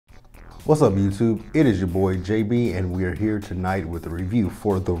What's up, YouTube? It is your boy JB, and we are here tonight with a review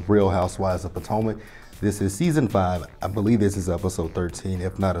for The Real Housewives of Potomac. This is season 5. I believe this is episode 13.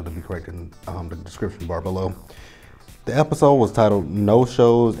 If not, it'll be correct in the description bar below. The episode was titled No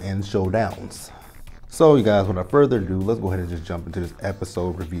Shows and Showdowns. So, you guys, without further ado, let's go ahead and just jump into this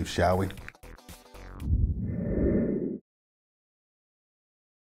episode review, shall we?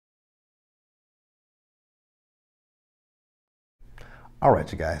 All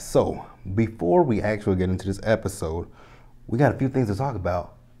right, you guys, so before we actually get into this episode, we got a few things to talk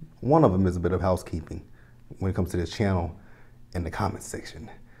about. One of them is a bit of housekeeping when it comes to this channel in the comment section.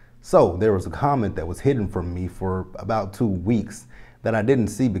 So there was a comment that was hidden from me for about 2 weeks that I didn't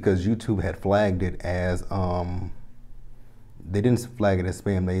see because YouTube had flagged it as, they didn't flag it as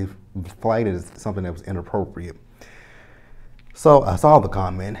spam, they flagged it as something that was inappropriate. So I saw the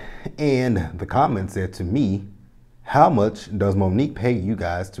comment, and the comment said to me, "How much does Monique pay you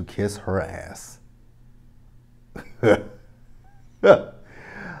guys to kiss her ass?"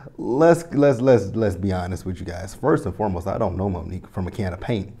 Let's be honest with you guys. First and foremost, I don't know Monique from a can of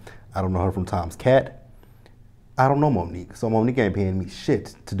paint. I don't know her from Tom's Cat. I don't know Monique, so Monique ain't paying me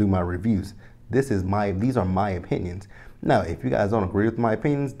shit to do my reviews. These are my opinions. Now, if you guys don't agree with my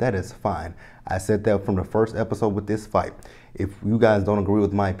opinions, that is fine. I said that from the first episode with this fight. If you guys don't agree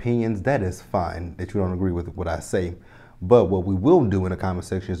with my opinions, that is fine, that you don't agree with what I say. But what we will do in the comment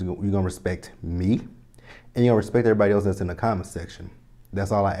section is you're going to respect me, and you're going to respect everybody else that's in the comment section.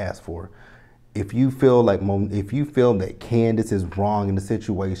 That's all I ask for. If you feel that Candace is wrong in the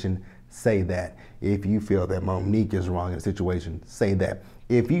situation, say that. If you feel that Monique is wrong in the situation, say that.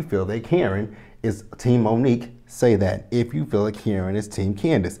 If you feel that Karen is Team Monique, say that. If you feel that Karen is Team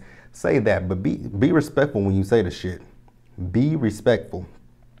Candace, say that. But be respectful when you say the shit. Be respectful.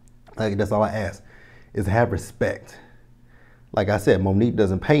 Like, that's all I ask, is have respect. Like I said, Monique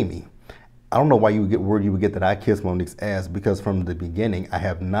doesn't pay me. I don't know why you would get that I kiss Monique's ass, because from the beginning, I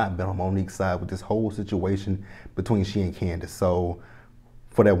have not been on Monique's side with this whole situation between she and Candace. So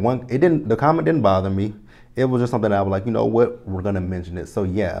for that one, the comment didn't bother me. It was just something that I was like, you know what, we're gonna mention it. So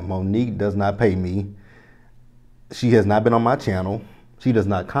yeah, Monique does not pay me. She has not been on my channel. She does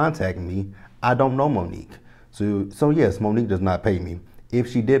not contact me. I don't know Monique. So yes, Monique does not pay me. If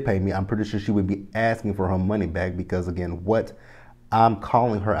she did pay me, I'm pretty sure she would be asking for her money back, because again, I'm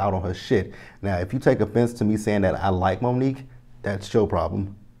calling her out on her shit. Now, if you take offense to me saying that I like Monique, that's your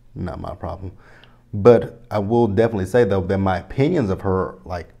problem, not my problem. But I will definitely say though that my opinions of her,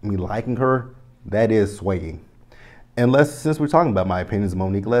 like me liking her, that is swaying. And since we're talking about my opinions of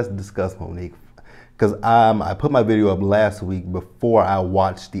Monique, let's discuss Monique. Because I put my video up last week before I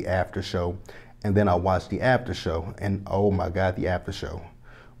watched the after show. And then I watched the after show, and oh my God, the after show.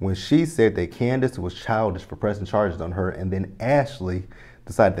 When she said that Candace was childish for pressing charges on her, and then Ashley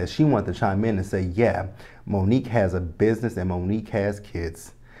decided that she wanted to chime in and say, yeah, Monique has a business and Monique has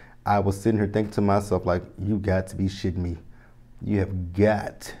kids. I was sitting here thinking to myself, like, you got to be shitting me. You have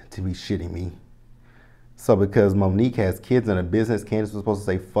got to be shitting me. So because Monique has kids and a business, Candace was supposed to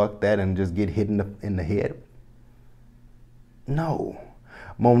say, fuck that, and just get hit in the head? No.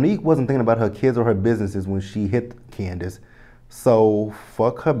 Monique wasn't thinking about her kids or her businesses when she hit Candace. So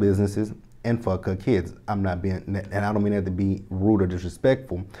fuck her businesses and fuck her kids. I'm not being, and I don't mean that to be rude or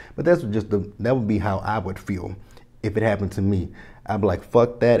disrespectful, but that would be how I would feel if it happened to me. I'd be like,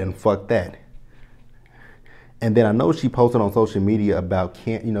 fuck that and fuck that. And then I know she posted on social media about,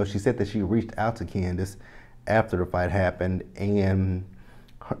 she said that she reached out to Candace after the fight happened, and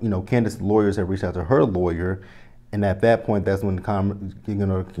Candace's lawyers had reached out to her lawyer. And at that point, that's when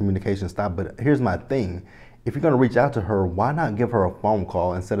the communication stopped. But here's my thing. If you're going to reach out to her, why not give her a phone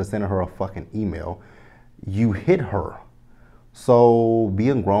call instead of sending her a fucking email? You hit her. So be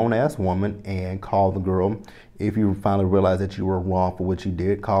a grown-ass woman and call the girl. If you finally realize that you were wrong for what you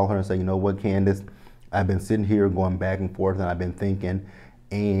did, call her and say, you know what, Candace, I've been sitting here going back and forth, and I've been thinking,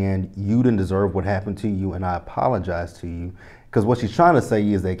 and you didn't deserve what happened to you, and I apologize to you. Because what she's trying to say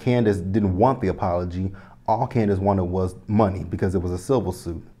is that Candace didn't want the apology. All Candace wanted was money, because it was a civil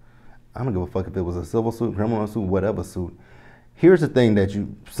suit. I don't give a fuck if it was a civil suit, criminal suit, whatever suit. Here's the thing that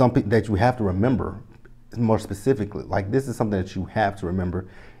you have to remember, more specifically. Like, this is something that you have to remember.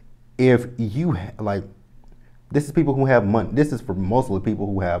 If you this is people who have money. This is for mostly people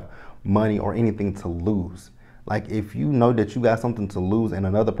who have money or anything to lose. Like, if you know that you got something to lose and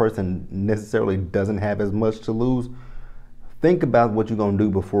another person necessarily doesn't have as much to lose, think about what you're gonna do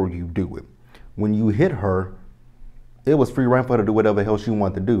before you do it. When you hit her, it was free reign for her to do whatever the hell she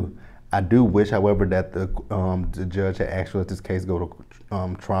wanted to do. I do wish, however, that the judge had actually let this case go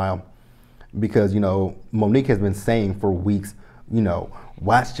to trial, because Monique has been saying for weeks, you know,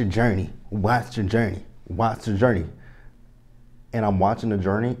 watch your journey, watch your journey, watch your journey. And I'm watching the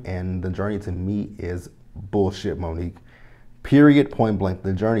journey, and the journey to me is bullshit, Monique. Period, point blank.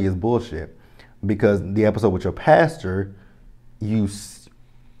 The journey is bullshit. Because the episode with your pastor,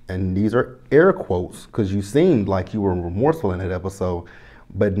 and these are air quotes, because you seemed like you were remorseful in that episode,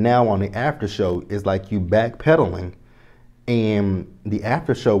 but now on the after show, it's like you backpedaling. And the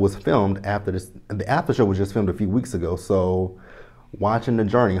after show was filmed after this. The after show was just filmed a few weeks ago. So watching the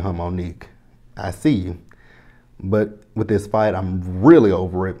journey, huh, Monique? I see you. But with this fight, I'm really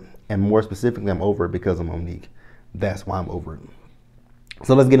over it. And more specifically, I'm over it because of Monique. That's why I'm over it.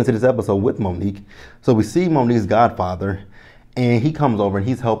 So let's get into this episode with Monique. So we see Monique's godfather, and he comes over and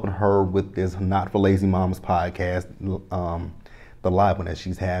he's helping her with this Not for Lazy Moms podcast, the live one that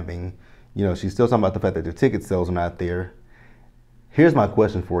she's having. You know, she's still talking about the fact that the ticket sales are not there. Here's my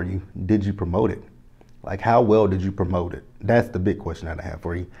question for you. Did you promote it? Like, how well did you promote it? That's the big question that I have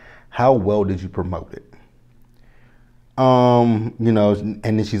for you. How well did you promote it? You know, and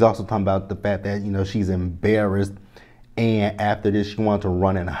then she's also talking about the fact that, you know, she's embarrassed, and after this she wanted to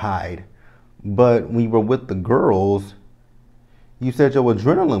run and hide. But when you were with the girls, you said your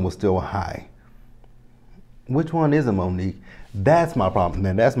adrenaline was still high. Which one is it, Monique? That's my problem,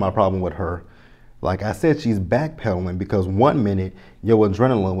 man. That's my problem with her. Like I said, she's backpedaling because 1 minute your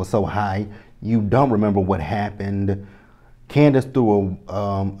adrenaline was so high, you don't remember what happened. Candace threw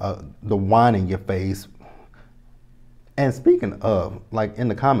the wine in your face. And speaking of, like in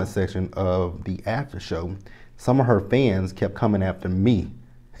the comment section of the after show, some of her fans kept coming after me.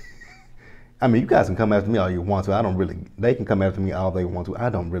 I mean, you guys can come after me all you want to. They can come after me all they want to. I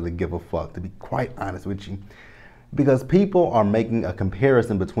don't really give a fuck, to be quite honest with you. Because people are making a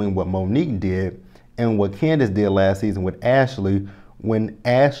comparison between what Monique did and what Candace did last season with Ashley, when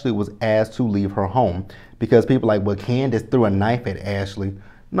Ashley was asked to leave her home. Because people are like, well, Candace threw a knife at Ashley.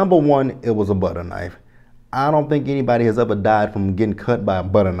 Number one, it was a butter knife. I don't think anybody has ever died from getting cut by a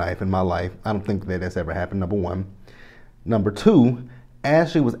butter knife in my life. I don't think that that's ever happened, number one. Number two,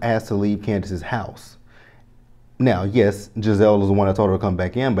 Ashley was asked to leave Candace's house. Now, yes, Giselle was the one that told her to come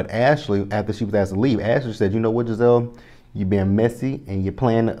back in, but Ashley, after she was asked to leave, Ashley said, you know what, Giselle, you're being messy and you're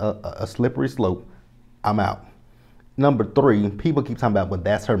playing a slippery slope. I'm out. Number three, people keep talking about, well,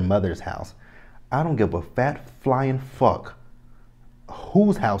 that's her mother's house. I don't give a fat flying fuck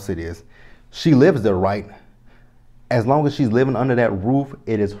whose house it is. She lives there, right? As long as she's living under that roof,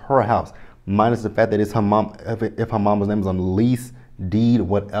 it is her house. Minus the fact that it's her mom, if her mama's name is on the lease, deed,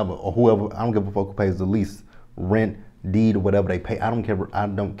 whatever, or whoever, I don't give a fuck who pays the lease, rent, deed, whatever they pay. I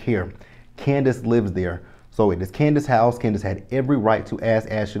don't care. Candace lives there. So it is Candace's house. Candace had every right to ask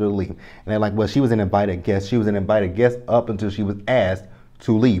Ashley to leave. And they're like, well, she was an invited guest. She was an invited guest up until she was asked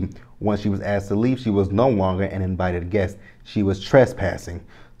to leave. Once she was asked to leave, she was no longer an invited guest. She was trespassing.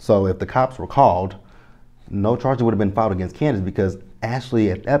 So if the cops were called, no charges would have been filed against Candace because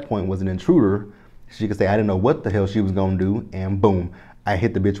Ashley at that point was an intruder. She could say, I didn't know what the hell she was going to do, and boom, I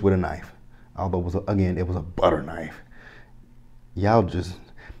hit the bitch with a knife. Although, it was a butter knife. Y'all just,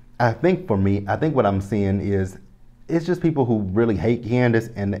 I think for me, what I'm seeing is, it's just people who really hate Candace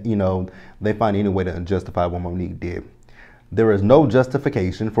and, you know, they find any way to justify what Monique did. There is no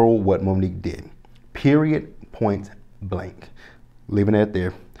justification for what Monique did. Period, point blank. Leaving it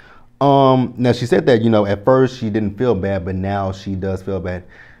there. Now she said that, you know, at first she didn't feel bad, but now she does feel bad.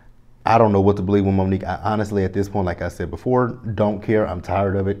 I don't know what to believe with Monique. I honestly, at this point, like I said before, don't care. I'm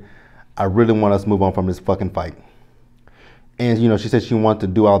tired of it. I really want us to move on from this fucking fight. And, you know, she said she wanted to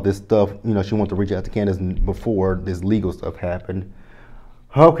do all this stuff. You know, she wanted to reach out to Candace before this legal stuff happened.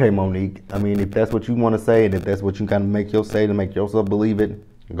 Okay, Monique. I mean, if that's what you want to say, and if that's what you kind of make yourself say to make yourself believe it,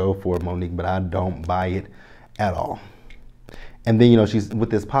 go for it, Monique. But I don't buy it at all. And then, you know, she's with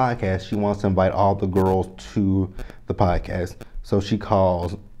this podcast, she wants to invite all the girls to the podcast. So she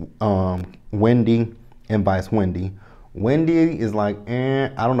calls Wendy, invites Wendy. Wendy is like, I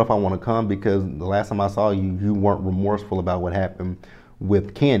don't know if I want to come because the last time I saw you, you weren't remorseful about what happened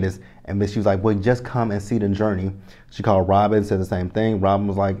with Candace. And then she was like, well, just come and see the journey. She called Robin, said the same thing. Robin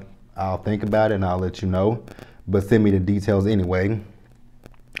was like, I'll think about it and I'll let you know, but send me the details anyway.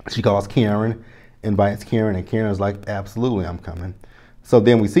 She calls Karen, invites Karen, and Karen's like, absolutely, I'm coming. So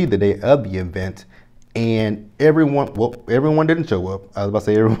then we see the day of the event, and everyone didn't show up. I was about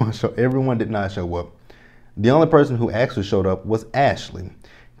to say everyone did not show up. The only person who actually showed up was Ashley.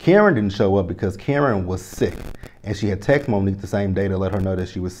 Karen didn't show up because Karen was sick, and she had texted Monique the same day to let her know that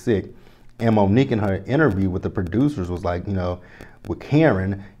she was sick. And Monique in her interview with the producers was like, you know, with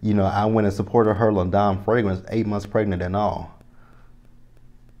Karen, you know, I went and supported her London fragrance, 8 months pregnant and all.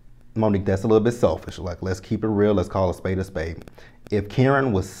 Monique, that's a little bit selfish. Like, let's keep it real. Let's call a spade a spade. If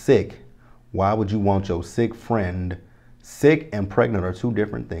Karen was sick, why would you want your sick friend? Sick and pregnant are two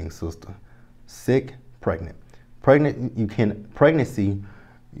different things, sister. Sick, pregnant. Pregnancy,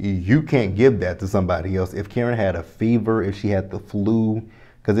 you can't give that to somebody else. If Karen had a fever, if she had the flu,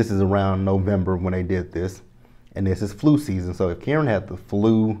 because this is around November when they did this, and this is flu season. So if Karen had the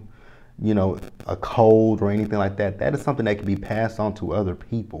flu, you know, a cold or anything like that, that is something that can be passed on to other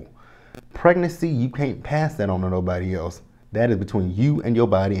people. Pregnancy, you can't pass that on to nobody else. That is between you and your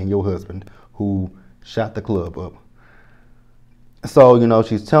body and your husband who shot the club up. So, you know,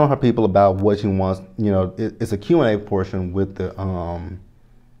 she's telling her people about what she wants. You know, it's a Q&A portion with the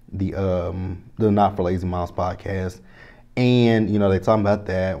Not for Lazy Moms podcast. And, you know, they talking about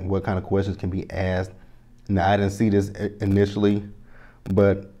that, what kind of questions can be asked. Now, I didn't see this initially,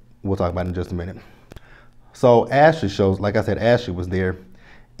 but we'll talk about it in just a minute. So Ashley shows, like I said, Ashley was there.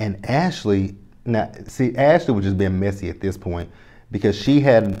 And Ashley, now, see, Ashley was just being messy at this point because she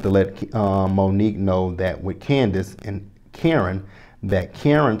had to let Monique know that with Candace and Karen, that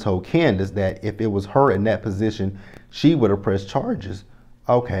Karen told Candace that if it was her in that position, she would have pressed charges.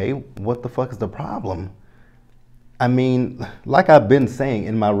 Okay, what the fuck is the problem? I mean, like I've been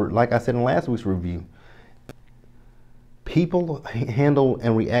saying like I said in last week's review, people handle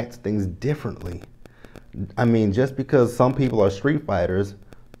and react to things differently. I mean, just because some people are street fighters,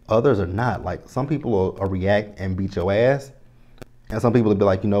 others are not. Like, some people will react and beat your ass, and some people will be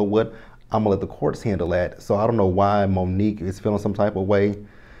like, you know what, I'm gonna let the courts handle that. So I don't know why Monique is feeling some type of way.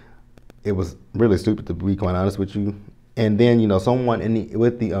 It was really stupid, to be quite honest with you. And then, you know, someone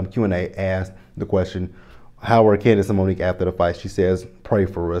with the Q&A asked the question, how are Candace and Monique after the fight? She says, pray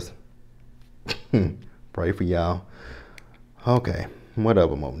for us. Pray for y'all. Okay,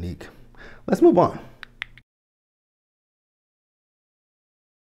 whatever, Monique. Let's move on.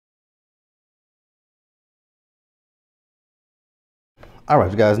 All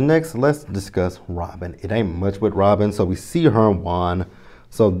right, you guys, next, let's discuss Robin. It ain't much with Robin. So we see her and Juan.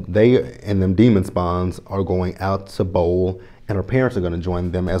 So they and them demon spawns are going out to bowl, and her parents are going to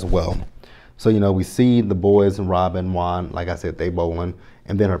join them as well. So, you know, we see the boys, Robin, Juan, like I said, they bowling,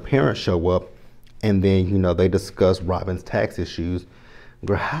 and then her parents show up, and then, you know, they discuss Robin's tax issues.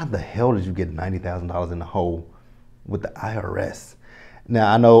 Girl, how the hell did you get $90,000 in the hole with the IRS?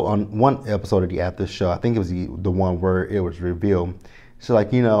 Now, I know on one episode of the After Show, I think it was the one where it was revealed, she's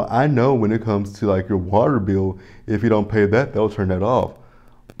like, you know, I know when it comes to like your water bill, if you don't pay that, they'll turn that off.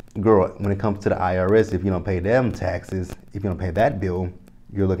 Girl, when it comes to the IRS, if you don't pay them taxes, if you don't pay that bill,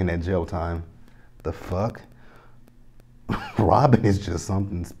 you're looking at jail time. The fuck? Robin is just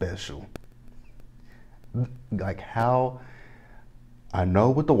something special. Like, how? I know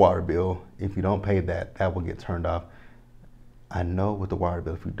with the water bill, if you don't pay that, that will get turned off. I know with the water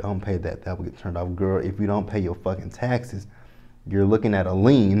bill, if you don't pay that, that will get turned off. Girl, if you don't pay your fucking taxes, you're looking at a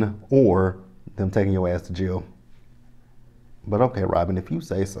lien or them taking your ass to jail. But okay, Robin, if you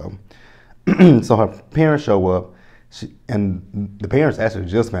say so. So her parents show up, and the parents actually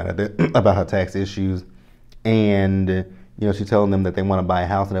just found out about her tax issues, and you know, she's telling them that they want to buy a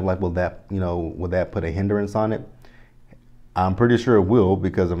house, and they're like, "Will that, you know, will that put a hindrance on it?" I'm pretty sure it will,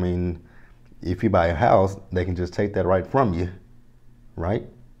 because I mean, if you buy a house, they can just take that right from you, right?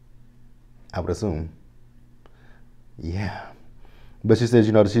 I would assume. Yeah. But she says,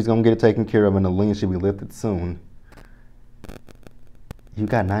 you know, that she's gonna get it taken care of, and the lien should be lifted soon. You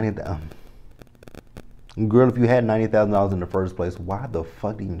got $90,000. Girl, if you had $90,000 in the first place, why the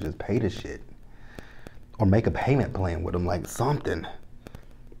fuck do you just pay the shit? Or make a payment plan with them, like something.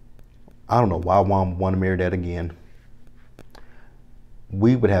 I don't know why I want to marry that again.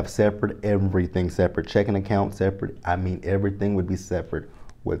 We would have separate, everything separate, checking account separate. I mean, everything would be separate.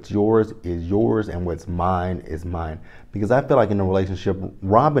 What's yours is yours, and what's mine is mine. Because I feel like in a relationship,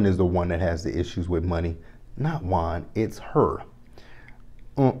 Robin is the one that has the issues with money, not Juan. It's her.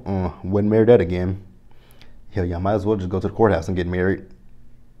 Wouldn't marry that again. Hell yeah, might as well just go to the courthouse and get married.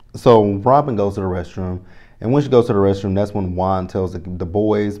 So Robin goes to the restroom, and when she goes to the restroom, that's when Juan tells the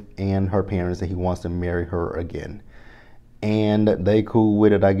boys and her parents that he wants to marry her again. And they cool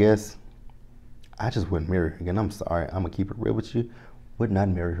with it, I guess. I just wouldn't marry her again. I'm sorry. I'm going to keep it real with you. Would not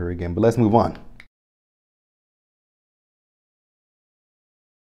marry her again. But let's move on.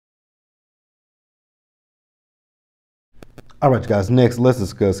 All right, you guys. Next, let's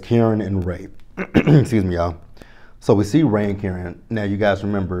discuss Karen and Ray. Excuse me, y'all. So we see Ray and Karen. Now, you guys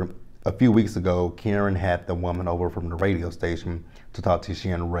remember a few weeks ago, Karen had the woman over from the radio station to talk to she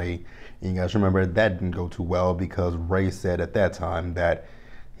and Ray. And you guys remember that didn't go too well because Ray said at that time that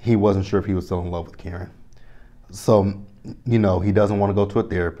he wasn't sure if he was still in love with Karen. So You know, he doesn't want to go to a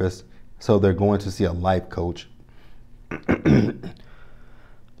therapist, so they're going to see a life coach.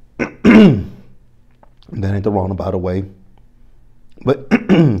 That ain't the Rona, by the way. But,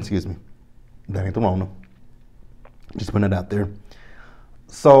 excuse me, that ain't the Rona. Just putting it out there.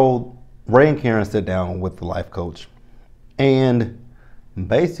 So Ray and Karen sit down with the life coach. And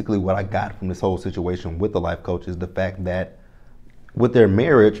basically what I got from this whole situation with the life coach is the fact that with their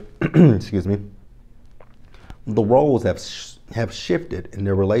marriage, excuse me, the roles have shifted in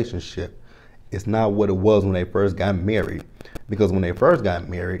their relationship. It's not what it was when they first got married. Because when they first got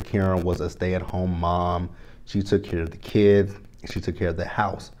married, Karen was a stay-at-home mom. She took care of the kids. She took care of the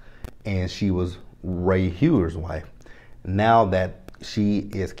house. And she was Ray Huger's wife. Now that she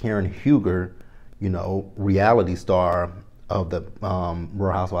is Karen Huger, you know, reality star of the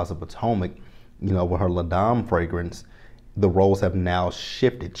Real Housewives of Potomac, you know, with her La Dame fragrance, the roles have now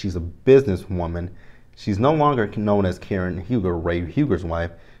shifted. She's a businesswoman. She's no longer known as Karen Huger, Ray Huger's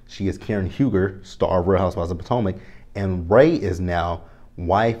wife. She is Karen Huger, star of Real Housewives of Potomac. And Ray is now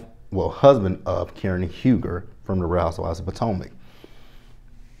husband of Karen Huger from the Real Housewives of Potomac.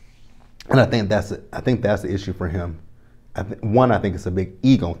 And I think that's the issue for him. I think it's a big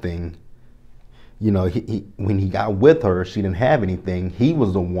ego thing. You know, when he got with her, she didn't have anything. He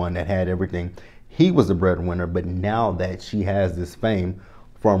was the one that had everything. He was the breadwinner. But now that she has this fame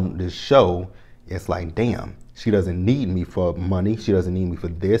from this show, it's like, damn, she doesn't need me for money. She doesn't need me for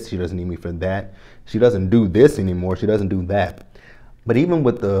this. She doesn't need me for that. She doesn't do this anymore. She doesn't do that. But even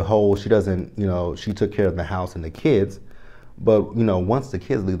with the whole, she doesn't, you know, she took care of the house and the kids. But, you know, once the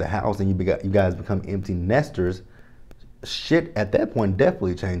kids leave the house and you guys become empty nesters, shit at that point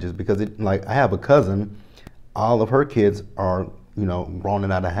definitely changes. Because like, I have a cousin, all of her kids are, you know,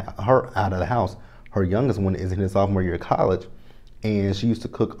 running out of the house. Her youngest one is in his sophomore year of college, and she used to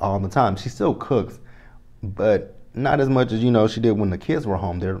cook all the time. She still cooks, but not as much as, you know, she did when the kids were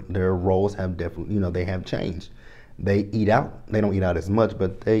home. Their roles have definitely, you know, they have changed. They eat out. They don't eat out as much,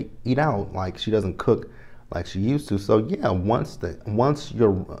 but they eat out. Like, she doesn't cook like she used to. So yeah, once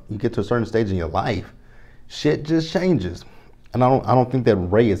you get to a certain stage in your life, shit just changes. And I don't think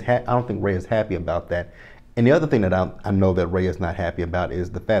Ray is happy about that. And the other thing that I know that Ray is not happy about is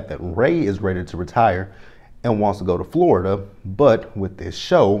the fact that Ray is ready to retire and wants to go to Florida, but with this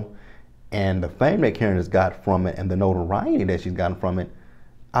show and the fame that Karen has got from it and the notoriety that she's gotten from it,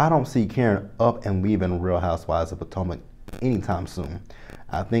 I don't see Karen up and leaving Real Housewives of Potomac anytime soon.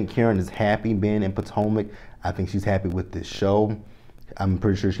 I think Karen is happy being in Potomac. I think she's happy with this show. I'm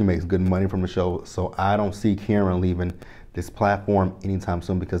pretty sure she makes good money from the show. So I don't see Karen leaving this platform anytime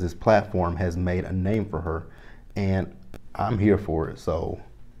soon, because this platform has made a name for her. And I'm here for it. So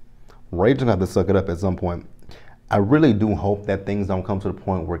Ray's gonna have to suck it up at some point. I really do hope that things don't come to the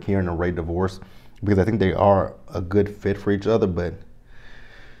point where Karen and Ray divorce, because I think they are a good fit for each other, but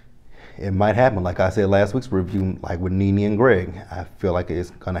it might happen. Like I said last week's review, like with Nene and Greg, I feel like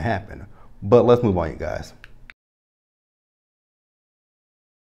it's gonna happen. But let's move on, you guys.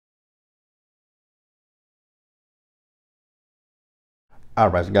 All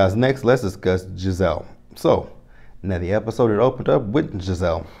right, you guys, next let's discuss Gizelle. So now the episode, it opened up with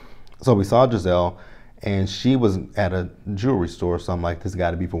Gizelle. So we saw Gizelle, and she was at a jewelry store, so I'm like, this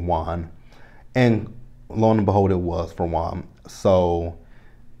got to be for Juan. And lo and behold, it was for Juan. So,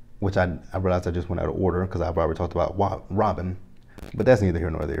 which I realized I just went out of order because I've already talked about Robin, but that's neither here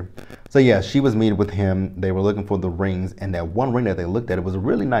nor there. So yeah, she was meeting with him. They were looking for the rings, and that one ring that they looked at, it was a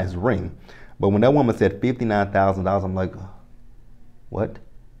really nice ring. But when that woman said $59,000, I'm like, what?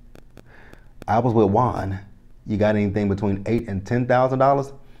 I was with Juan. You got anything between $8,000 and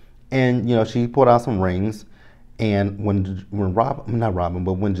 $10,000? And you know, she pulled out some rings. And when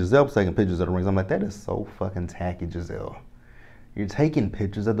Gizelle was taking pictures of the rings, I'm like, that is so fucking tacky, Gizelle. You're taking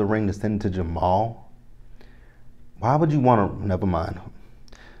pictures of the ring to send to Jamal? Why would you want to? Never mind.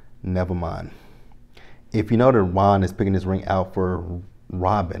 Never mind. If you know that Juan is picking this ring out for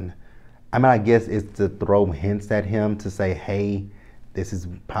Robin, I mean, I guess it's to throw hints at him to say, hey, this is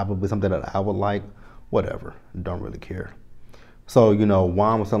probably something that I would like. Whatever. Don't really care. So, you know,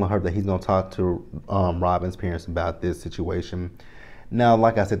 Juan was telling her that he's going to talk to Robin's parents about this situation. Now,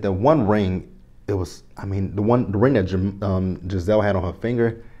 like I said, the one ring, it was, I mean, the ring that Gizelle had on her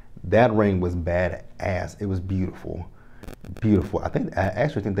finger, that ring was badass. It was beautiful. Beautiful. I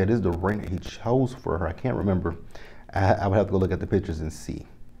actually think that is the ring that he chose for her. I can't remember. I would have to go look at the pictures and see.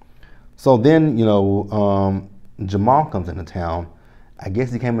 So then, you know, Jamal comes into town. I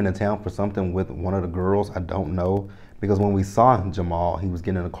guess he came into town for something with one of the girls. I don't know. Because when we saw Jamal, he was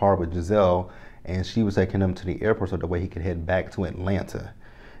getting in a car with Gizelle, and she was taking him to the airport so that way he could head back to Atlanta.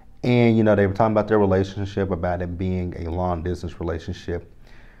 And, you know, they were talking about their relationship, about it being a long distance relationship.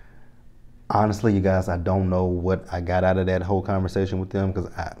 Honestly, you guys, I don't know what I got out of that whole conversation with them, because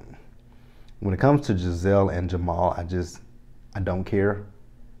when it comes to Giselle and Jamal, I don't care.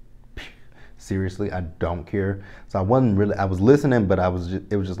 Seriously, I don't care. So I was listening, but it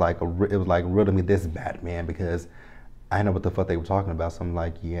was just like, it was like real to me this bad, man, because I know what the fuck they were talking about. So I'm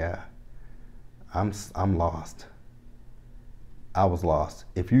like, yeah, I'm lost. I was lost.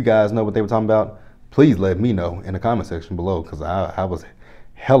 If you guys know what they were talking about, please let me know in the comment section below, because I was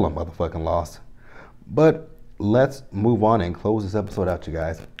hella motherfucking lost. But let's move on and close this episode out, you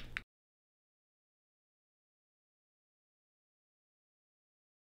guys.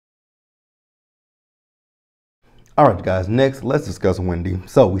 All right, guys, next, let's discuss Wendy.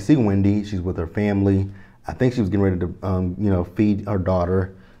 So we see Wendy, she's with her family. I think she was getting ready to, you know, feed her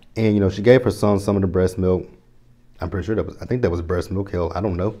daughter. And, you know, she gave her son some of the breast milk. I'm pretty sure I think that was breast milk. Hell, I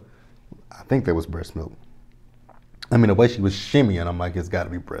don't know. I think that was breast milk. I mean, the way she was shimmying, I'm like, it's got to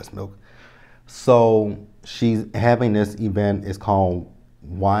be breast milk. So she's having this event. It's called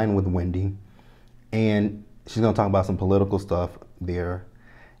Wine with Wendy. And she's going to talk about some political stuff there.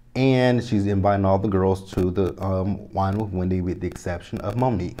 And she's inviting all the girls to the Wine with Wendy, with the exception of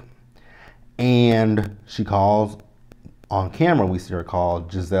Monique. And she calls, on camera, we see her call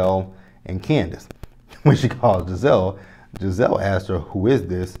Giselle and Candace. When she calls Giselle, Giselle asked her, "Who is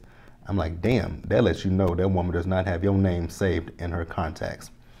this?" I'm like, damn, that lets you know that woman does not have your name saved in her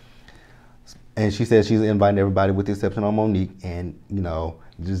contacts. And she said she's inviting everybody with the exception of Monique. And, you know,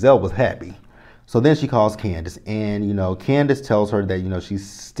 Giselle was happy. So then she calls Candace, and, you know, Candace tells her that, you know, she's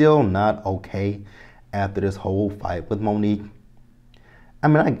still not okay after this whole fight with Monique. I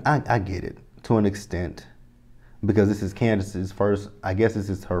mean, I get it to an extent, because this is Candace's first, I guess this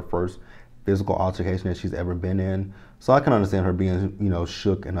is her first physical altercation that she's ever been in. So I can understand her being, you know,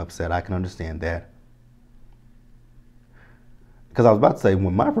 shook and upset. I can understand that. Because I was about to say,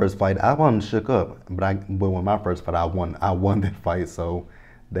 when my first fight, I wasn't shook up, but when my first fight, I won that fight. So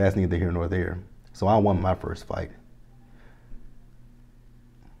that's neither here nor there. So I won my first fight.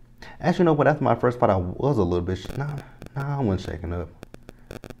 Actually, you know what? After my first fight, I was a little bit, I wasn't shaking up.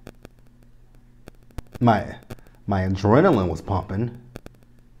 My adrenaline was pumping.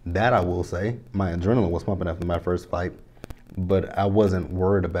 That I will say. My adrenaline was pumping after my first fight, but I wasn't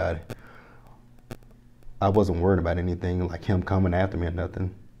worried about it. I wasn't worried about anything like him coming after me or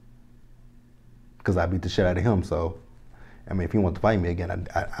nothing, because I beat the shit out of him. So, I mean, if he wanted to fight me again,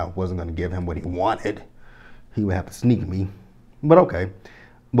 I wasn't going to give him what he wanted. He would have to sneak me. But okay.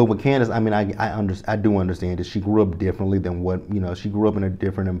 But with Candace, I mean, I do understand that she grew up differently than what, you know, she grew up in a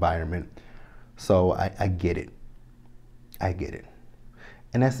different environment. So I get it. I get it.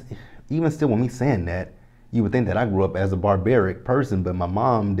 And that's, even still, with me saying that, you would think that I grew up as a barbaric person, but my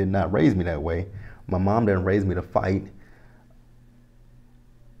mom did not raise me that way. My mom didn't raise me to fight.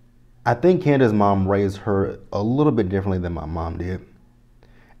 I think Candace's mom raised her a little bit differently than my mom did.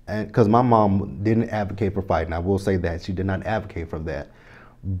 And because my mom didn't advocate for fighting. I will say that. She did not advocate for that.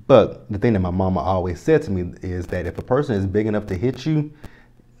 But the thing that my mama always said to me is that if a person is big enough to hit you,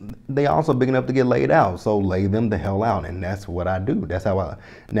 they also big enough to get laid out. So lay them the hell out. And that's what I do. That's how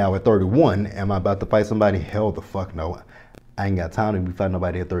now at 31, am I about to fight somebody? Hell the fuck no. I ain't got time to be fighting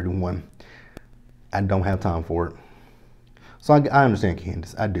nobody at 31. I don't have time for it. So I understand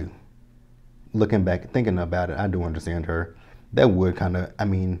Candace. I do. Looking back, thinking about it, I do understand her. That would kind of, I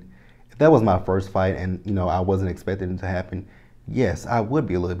mean, if that was my first fight and, you know, I wasn't expecting it to happen, yes, I would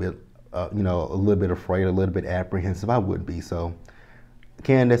be a little bit, you know, a little bit afraid, a little bit apprehensive. I would be. So,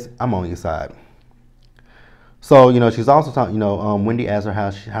 Candace, I'm on your side. So, you know, she's also talking, you know, Wendy asked her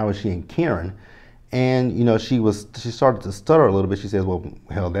how is she and Karen, and, you know, she started to stutter a little bit. She says, well,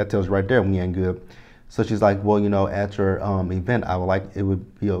 hell, that tells you right there we ain't good. So she's like, well, you know, at your event, I would like,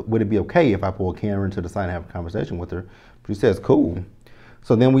 would it be okay if I pull Karen to the side and have a conversation with her? She says, cool.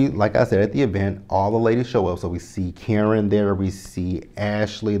 So then we, like I said, at the event, all the ladies show up. So we see Karen there, we see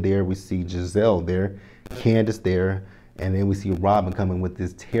Ashley there, we see Giselle there, Candace there, and then we see Robin coming with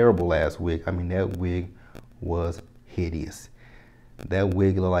this terrible ass wig. I mean, that wig was hideous. That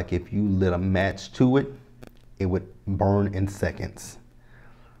wig looked like if you lit a match to it, it would burn in seconds.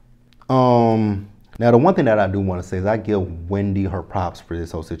 Now, the one thing that I do want to say is I give Wendy her props for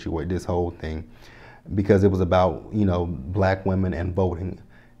this whole situation, this whole thing, because it was about, you know, black women and voting.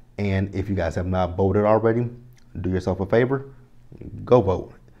 And if you guys have not voted already, do yourself a favor, go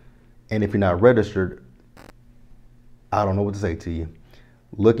vote. And if you're not registered, I don't know what to say to you.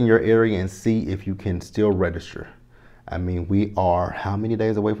 Look in your area and see if you can still register. I mean, we are how many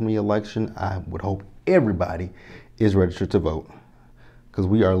days away from the election? I would hope everybody is registered to vote. because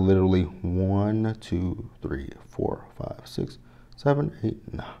we are literally 1, 2, 3, 4, 5, 6, 7,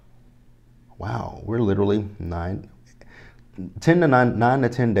 8, 9. Wow, we're literally 9 to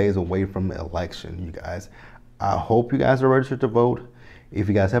 10 days away from the election, you guys. I hope you guys are registered to vote. If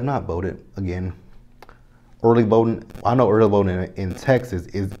you guys have not voted, again, early voting, I know early voting in Texas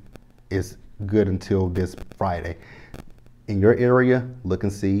is good until this Friday. In your area, look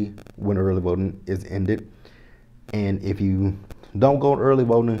and see when early voting is ended. And if you don't go to early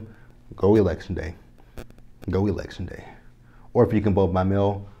voting, go election day. Go election day. Or if you can vote by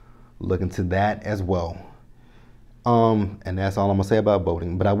mail, look into that as well. And that's all I'm gonna say about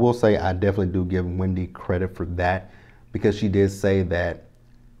voting. But I will say I definitely do give Wendy credit for that, because she did say that,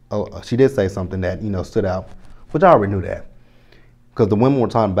 she did say something that, stood out, which I already knew that. Because the women were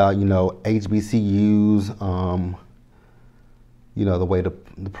talking about, HBCUs, the way the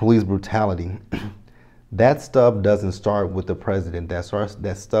police brutality. That stuff doesn't start with the president.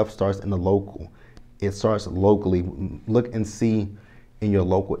 That stuff starts in the local. It starts locally. Look and see in your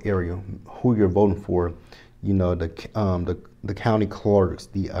local area who you're voting for. The county clerks,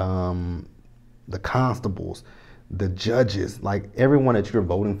 the constables, the judges, like everyone that you're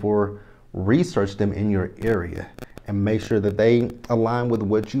voting for, research them in your area and make sure that they align with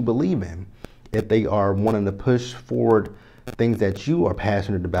what you believe in. If they are wanting to push forward things that you are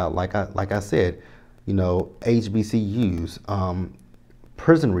passionate about, like I said, HBCUs,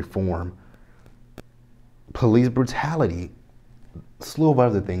 prison reform, police brutality, slew of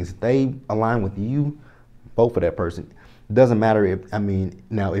other things. They align with you, vote for that person. Doesn't matter if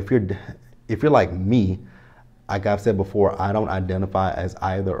you're like me, like I've said before, I don't identify as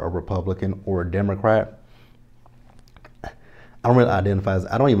either a Republican or a Democrat. I don't even identify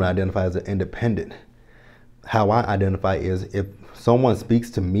as an independent. How I identify is if someone speaks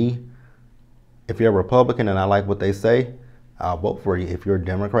to me, if you're a Republican and I like what they say, I'll vote for you. If you're a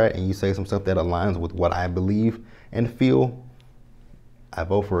Democrat and you say some stuff that aligns with what I believe and feel, I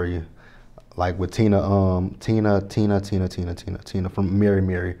vote for you. Like with Tina from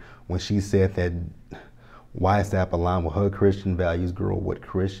Mary, when she said that YSAP aligned with her Christian values. Girl, what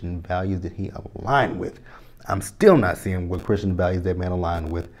Christian values did he align with? I'm still not seeing what Christian values that man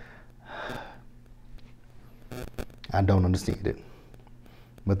aligned with. I don't understand it.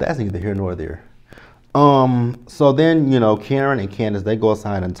 But that's neither here nor there. So then, Karen and Candace, they go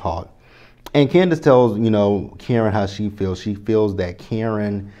aside and talk. And Candace tells, Karen how she feels. She feels that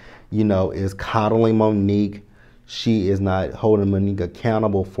Karen, is coddling Monique. She is not holding Monique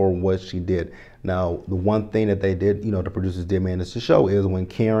accountable for what she did. Now, the one thing that they did, the producers did manage to show is when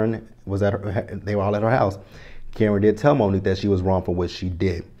Karen was they were all at her house, Karen did tell Monique that she was wrong for what she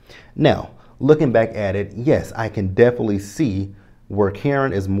did. Now, looking back at it, yes, I can definitely see where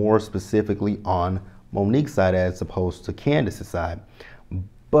Karen is more specifically on Monique's side as opposed to Candace's side.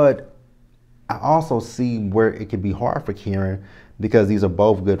 But I also see where it can be hard for Karen, because these are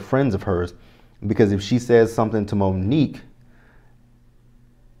both good friends of hers. Because if she says something to Monique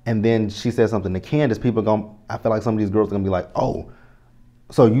and then she says something to Candace, I feel like some of these girls are gonna be like, oh,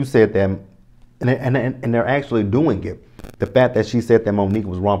 so you said that, and they're actually doing it. The fact that she said that Monique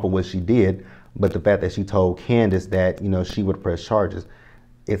was wrong for what she did, but the fact that she told Candace that, she would press charges,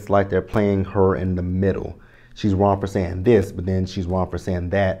 it's like they're playing her in the middle. She's wrong for saying this, but then she's wrong for saying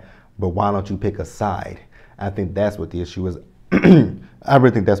that. But why don't you pick a side? I think that's what the issue is. I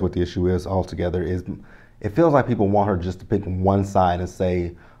really think that's what the issue is altogether. Is it feels like people want her just to pick one side and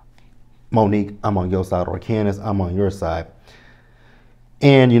say, Monique, I'm on your side, or Candace, I'm on your side.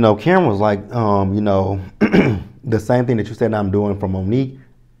 And, Karen was like, the same thing that you said I'm doing for Monique,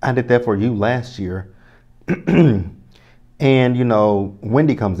 I did that for you last year. And,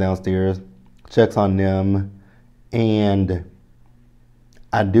 Wendy comes downstairs, checks on them, and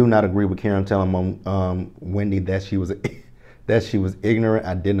I do not agree with Karen telling Wendy that she was ignorant.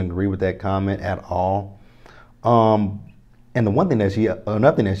 I didn't agree with that comment at all. And another thing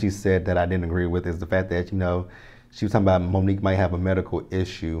that she said that I didn't agree with is the fact that, she was talking about Monique might have a medical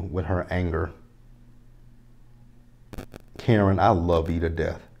issue with her anger. Karen, I love you to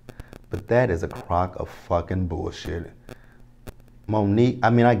death, but that is a crock of fucking bullshit. Monique,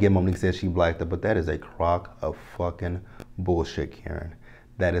 I get Monique says she blacked up, but that is a crock of fucking bullshit, Karen.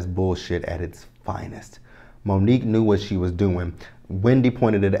 That is bullshit at its finest. Monique knew what she was doing. Wendy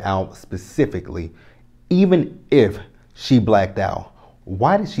pointed it out specifically. Even if she blacked out,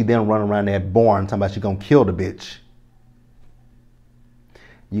 why did she then run around that barn talking about she gonna kill the bitch?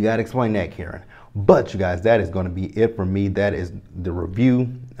 You gotta explain that, Karen. But you guys, that is gonna be it for me. That is the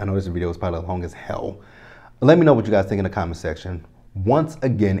review. I know this video is probably long as hell. Let me know what you guys think in the comment section. once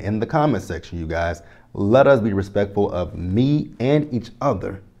again in the comment section, you guys. Let us be respectful of me and each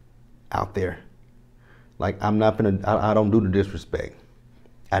other out there. Like, I'm not gonna, I don't do the disrespect.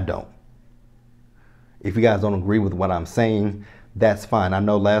 I don't. If you guys don't agree with what I'm saying, that's fine. I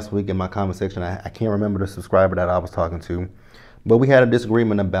know last week in my comment section, I can't remember the subscriber that I was talking to, but we had a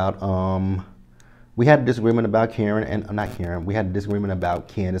disagreement about Karen and not Karen. We had a disagreement about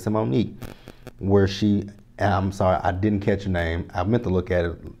Candace and Monique, where I'm sorry, I didn't catch your name. I meant to look at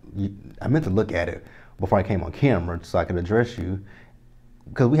it before I came on camera so I could address you,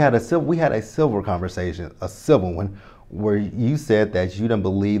 because we had a civil conversation, a civil one, where you said that you didn't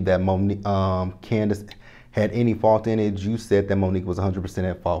believe that Candace had any fault in it. You said that Monique was 100%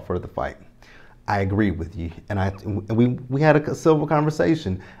 at fault for the fight. I agree with you, and we had a civil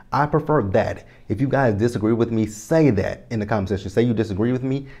conversation. I prefer that. If you guys disagree with me, say that in the comment section. Say you disagree with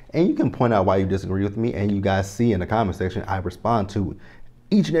me, and you can point out why you disagree with me, and you guys see in the comment section, I respond to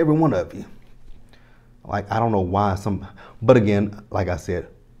each and every one of you. Like, I don't know why but again, like I said,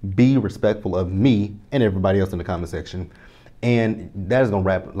 be respectful of me and everybody else in the comment section. And that is gonna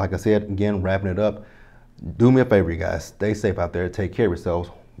wrap, like I said, again, wrapping it up. Do me a favor, you guys. Stay safe out there. Take care of yourselves.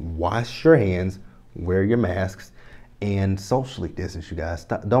 Wash your hands. Wear your masks. And socially distance, you guys.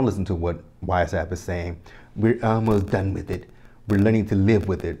 Don't listen to what WhatsApp is saying. We're almost done with it. We're learning to live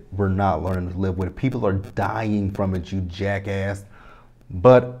with it. We're not learning to live with it. People are dying from it, you jackass.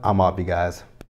 But I'm off, you guys.